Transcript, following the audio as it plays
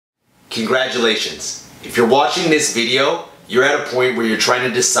Congratulations. If you're watching this video, you're at a point where you're trying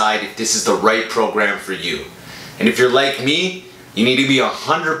to decide if this is the right program for you. And if you're like me, you need to be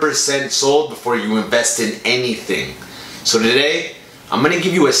 100% sold before you invest in anything. So today, I'm going to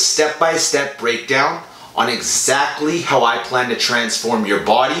give you a step-by-step breakdown on exactly how I plan to transform your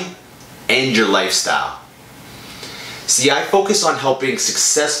body and your lifestyle. See, I focus on helping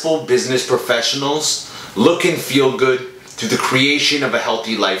successful business professionals look and feel good through the creation of a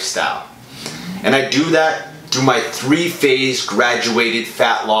healthy lifestyle. And I do that through my 3-phase graduated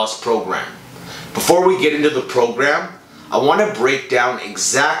fat loss program. Before we get into the program, I want to break down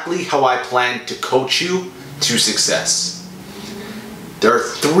exactly how I plan to coach you to success. There are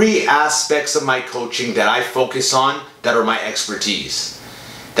 3 aspects of my coaching that I focus on that are my expertise.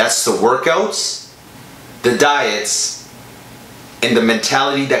 That's the workouts, the diets, and the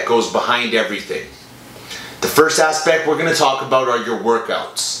mentality that goes behind everything. The first aspect we're going to talk about are your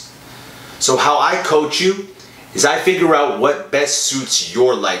workouts. So how I coach you is I figure out what best suits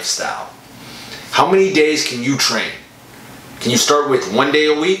your lifestyle. How many days can you train? Can you start with 1 day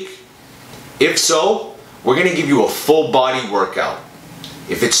a week? If so, we're going to give you a full body workout.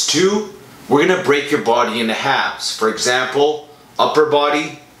 If it's 2, we're going to break your body into halves. For example, upper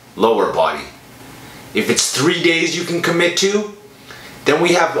body, lower body. If it's 3 days you can commit to, then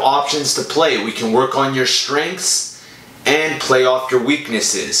we have options to play. We can work on your strengths and play off your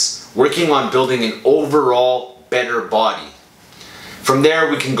weaknesses, working on building an overall better body. From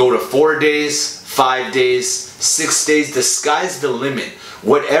there, we can go to 4 days, 5 days, 6 days. The sky's the limit.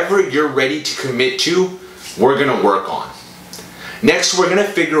 Whatever you're ready to commit to, we're gonna work on. Next, we're gonna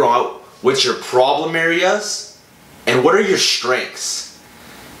figure out what's your problem areas and what are your strengths.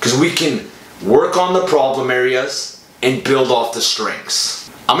 Because we can work on the problem areas and build off the strengths.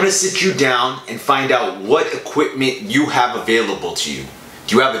 I'm gonna sit you down and find out what equipment you have available to you.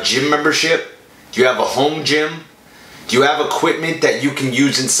 Do you have a gym membership? Do you have a home gym? Do you have equipment that you can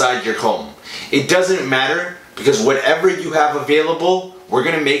use inside your home? It doesn't matter, because whatever you have available, we're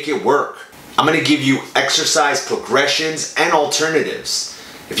gonna make it work. I'm gonna give you exercise progressions and alternatives.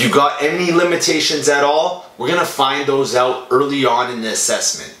 If you got any limitations at all, we're gonna find those out early on in the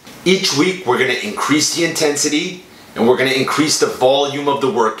assessment. Each week, we're gonna increase the intensity and we're gonna increase the volume of the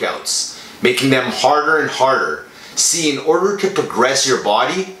workouts, making them harder and harder. See, in order to progress your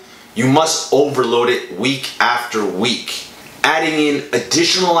body, you must overload it week after week, adding in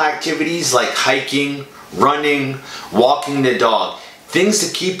additional activities like hiking, running, walking the dog, things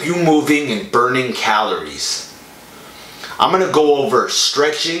to keep you moving and burning calories. I'm gonna go over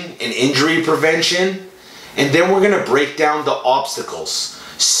stretching and injury prevention, and then we're gonna break down the obstacles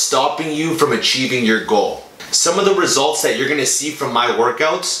stopping you from achieving your goal. Some of the results that you're gonna see from my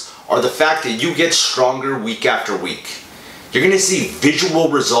workouts are the fact that you get stronger week after week. You're gonna see visual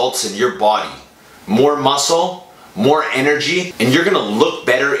results in your body, more muscle, more energy, and you're gonna look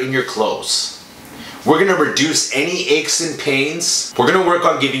better in your clothes. We're gonna reduce any aches and pains. We're gonna work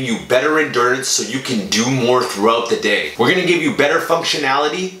on giving you better endurance so you can do more throughout the day. We're gonna give you better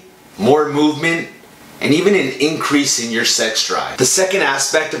functionality, more movement, and even an increase in your sex drive. The second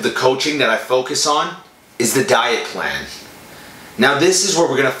aspect of the coaching that I focus on is the diet plan. Now this is where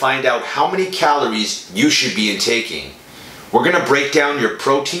we're gonna find out how many calories you should be intaking. We're gonna break down your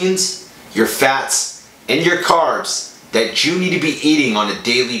proteins, your fats, and your carbs that you need to be eating on a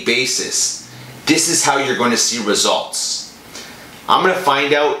daily basis. This is how you're going to see results. I'm gonna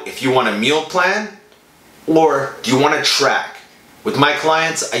find out if you want a meal plan or do you want to track. With my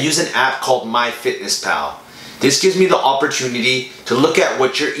clients, I use an app called MyFitnessPal. This gives me the opportunity to look at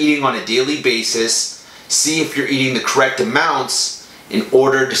what you're eating on a daily basis, see if you're eating the correct amounts in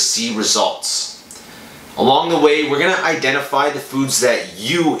order to see results. Along the way, we're going to identify the foods that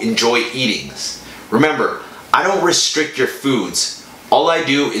you enjoy eating. Remember, I don't restrict your foods. All I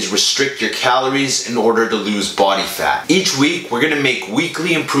do is restrict your calories in order to lose body fat. Each week, we're going to make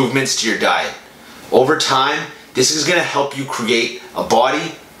weekly improvements to your diet. Over time, this is going to help you create a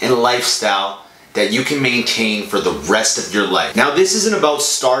body and lifestyle that you can maintain for the rest of your life. Now, this isn't about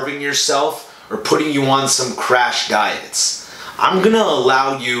starving yourself or putting you on some crash diets. I'm gonna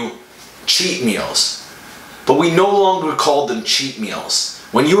allow you cheat meals, but we no longer call them cheat meals.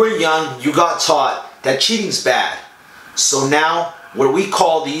 When you were young, you got taught that cheating's bad. So now, what we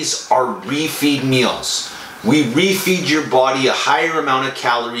call these are refeed meals. We refeed your body a higher amount of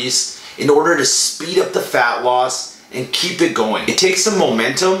calories in order to speed up the fat loss and keep it going. It takes some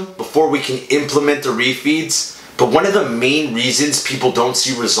momentum before we can implement the refeeds, but one of the main reasons people don't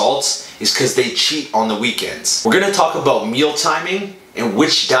see results is because they cheat on the weekends. We're gonna talk about meal timing and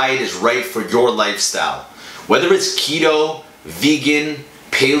which diet is right for your lifestyle. Whether it's keto, vegan,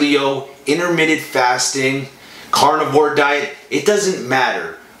 paleo, intermittent fasting, carnivore diet, it doesn't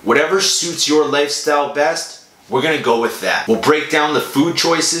matter. Whatever suits your lifestyle best, we're gonna go with that. We'll break down the food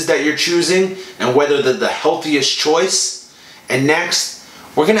choices that you're choosing and whether they're the healthiest choice. And next,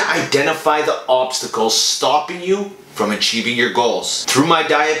 we're gonna identify the obstacles stopping you from achieving your goals. Through my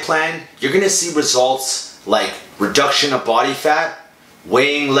diet plan, you're gonna see results like reduction of body fat,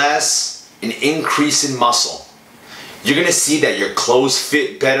 weighing less, an increase in muscle. You're gonna see that your clothes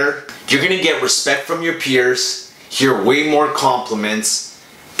fit better. You're gonna get respect from your peers, hear way more compliments,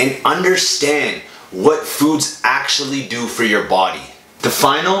 and understand what foods actually do for your body. The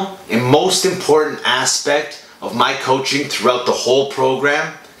final and most important aspect of my coaching throughout the whole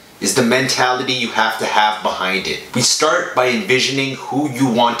program is the mentality you have to have behind it. We start by envisioning who you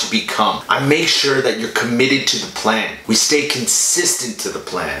want to become. I make sure that you're committed to the plan. We stay consistent to the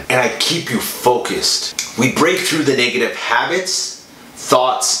plan, and I keep you focused. We break through the negative habits,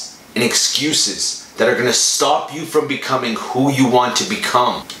 thoughts, and excuses that are gonna stop you from becoming who you want to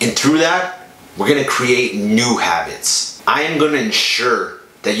become. And through that, we're gonna create new habits. I am gonna ensure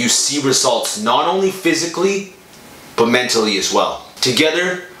that you see results not only physically, but mentally as well.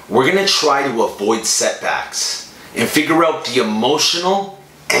 Together, we're gonna try to avoid setbacks and figure out the emotional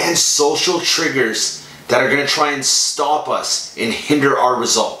and social triggers that are gonna try and stop us and hinder our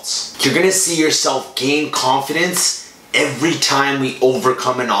results. You're gonna see yourself gain confidence every time we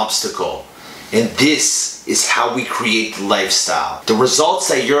overcome an obstacle. And this is how we create lifestyle. The results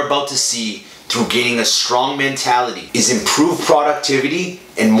that you're about to see through gaining a strong mentality is improved productivity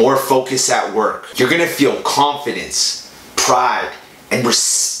and more focus at work. You're gonna feel confidence, pride, and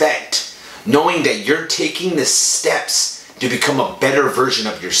respect, knowing that you're taking the steps to become a better version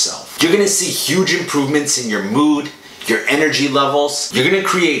of yourself. You're gonna see huge improvements in your mood, your energy levels. You're gonna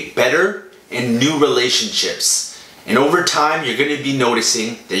create better and new relationships. And over time, you're gonna be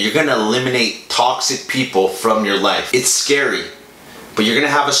noticing that you're gonna eliminate toxic people from your life. It's scary, but you're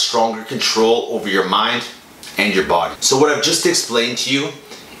gonna have a stronger control over your mind and your body. So what I've just explained to you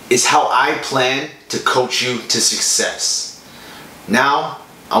is how I plan to coach you to success. Now,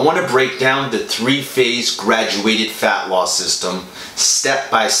 I want to break down the 3-phase graduated fat loss system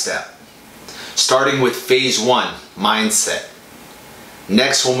step by step. Starting with phase 1, mindset.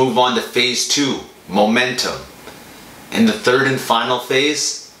 Next, we'll move on to phase 2, momentum. And the third and final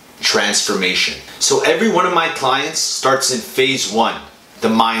phase, transformation. So every one of my clients starts in phase 1, the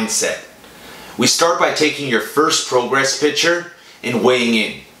mindset. We start by taking your first progress picture and weighing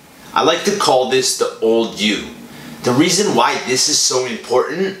in. I like to call this the old you. The reason why this is so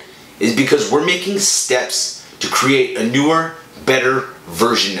important is because we're making steps to create a newer, better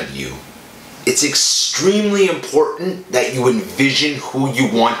version of you. It's extremely important that you envision who you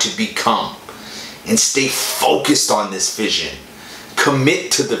want to become and stay focused on this vision.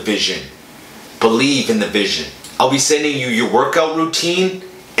 Commit to the vision. Believe in the vision. I'll be sending you your workout routine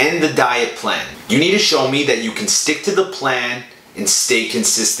and the diet plan. You need to show me that you can stick to the plan and stay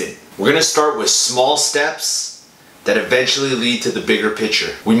consistent. We're gonna start with small steps that eventually lead to the bigger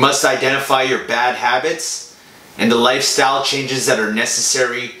picture. We must identify your bad habits and the lifestyle changes that are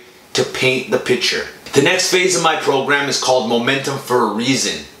necessary to paint the picture. The next phase of my program is called Momentum for a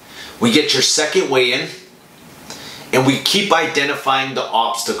reason. We get your second weigh-in and we keep identifying the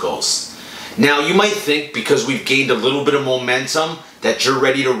obstacles. Now you might think because we've gained a little bit of momentum that you're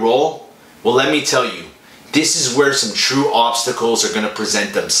ready to roll. Well, let me tell you, this is where some true obstacles are gonna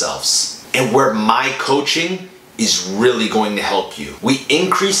present themselves and where my coaching is really going to help you. We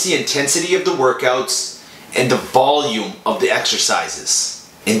increase the intensity of the workouts and the volume of the exercises.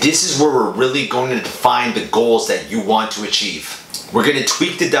 And this is where we're really going to define the goals that you want to achieve. We're going to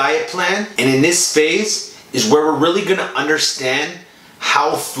tweak the diet plan, and in this phase is where we're really going to understand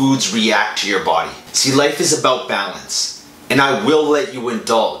how foods react to your body. See, life is about balance, and I will let you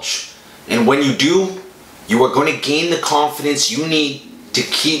indulge. And when you do, you are going to gain the confidence you need to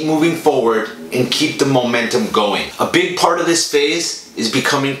keep moving forward and keep the momentum going. A big part of this phase is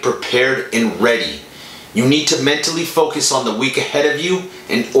becoming prepared and ready. You need to mentally focus on the week ahead of you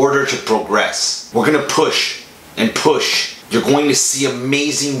in order to progress. We're gonna push and push. You're going to see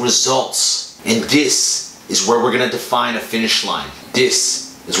amazing results. And this is where we're gonna define a finish line.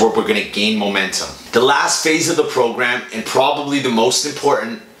 This is where we're gonna gain momentum. The last phase of the program, and probably the most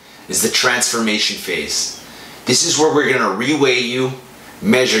important, is the transformation phase. This is where we're gonna reweigh you,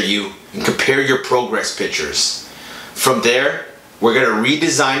 measure you, and compare your progress pictures. From there, we're gonna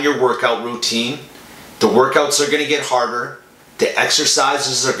redesign your workout routine. The workouts are gonna get harder, the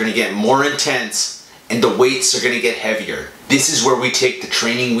exercises are gonna get more intense, and the weights are gonna get heavier. This is where we take the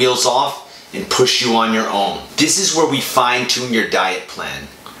training wheels off and push you on your own. This is where we fine-tune your diet plan.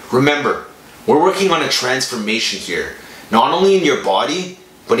 Remember, we're working on a transformation here, not only in your body,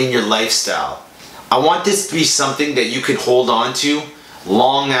 but in your lifestyle. I want this to be something that you can hold on to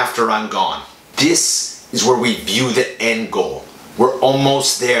long after I'm gone. This is where we view the end goal. We're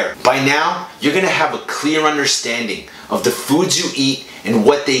almost there. By now, you're gonna have a clear understanding of the foods you eat and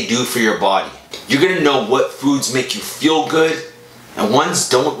what they do for your body. You're gonna know what foods make you feel good and ones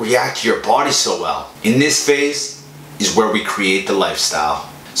don't react to your body so well. In this phase is where we create the lifestyle.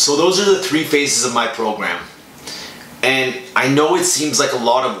 So those are the 3 phases of my program. And I know it seems like a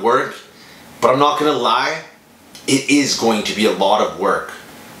lot of work, but I'm not gonna lie, it is going to be a lot of work.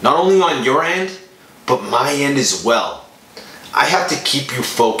 Not only on your end, but my end as well. I have to keep you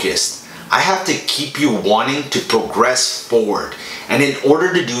focused. I have to keep you wanting to progress forward. And in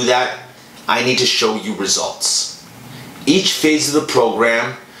order to do that, I need to show you results. Each phase of the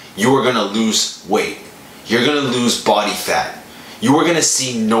program, you are gonna lose weight. You're gonna lose body fat. You are gonna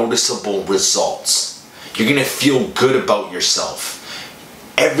see noticeable results. You're gonna feel good about yourself.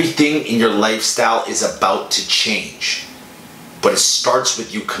 Everything in your lifestyle is about to change, but it starts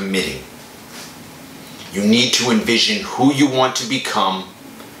with you committing. You need to envision who you want to become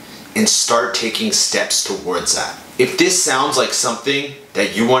and start taking steps towards that. If this sounds like something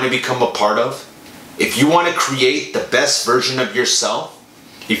that you want to become a part of, if you want to create the best version of yourself,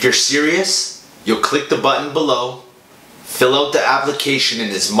 if you're serious, you'll click the button below, fill out the application in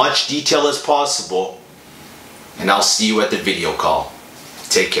as much detail as possible, and I'll see you at the video call.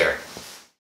 Take care.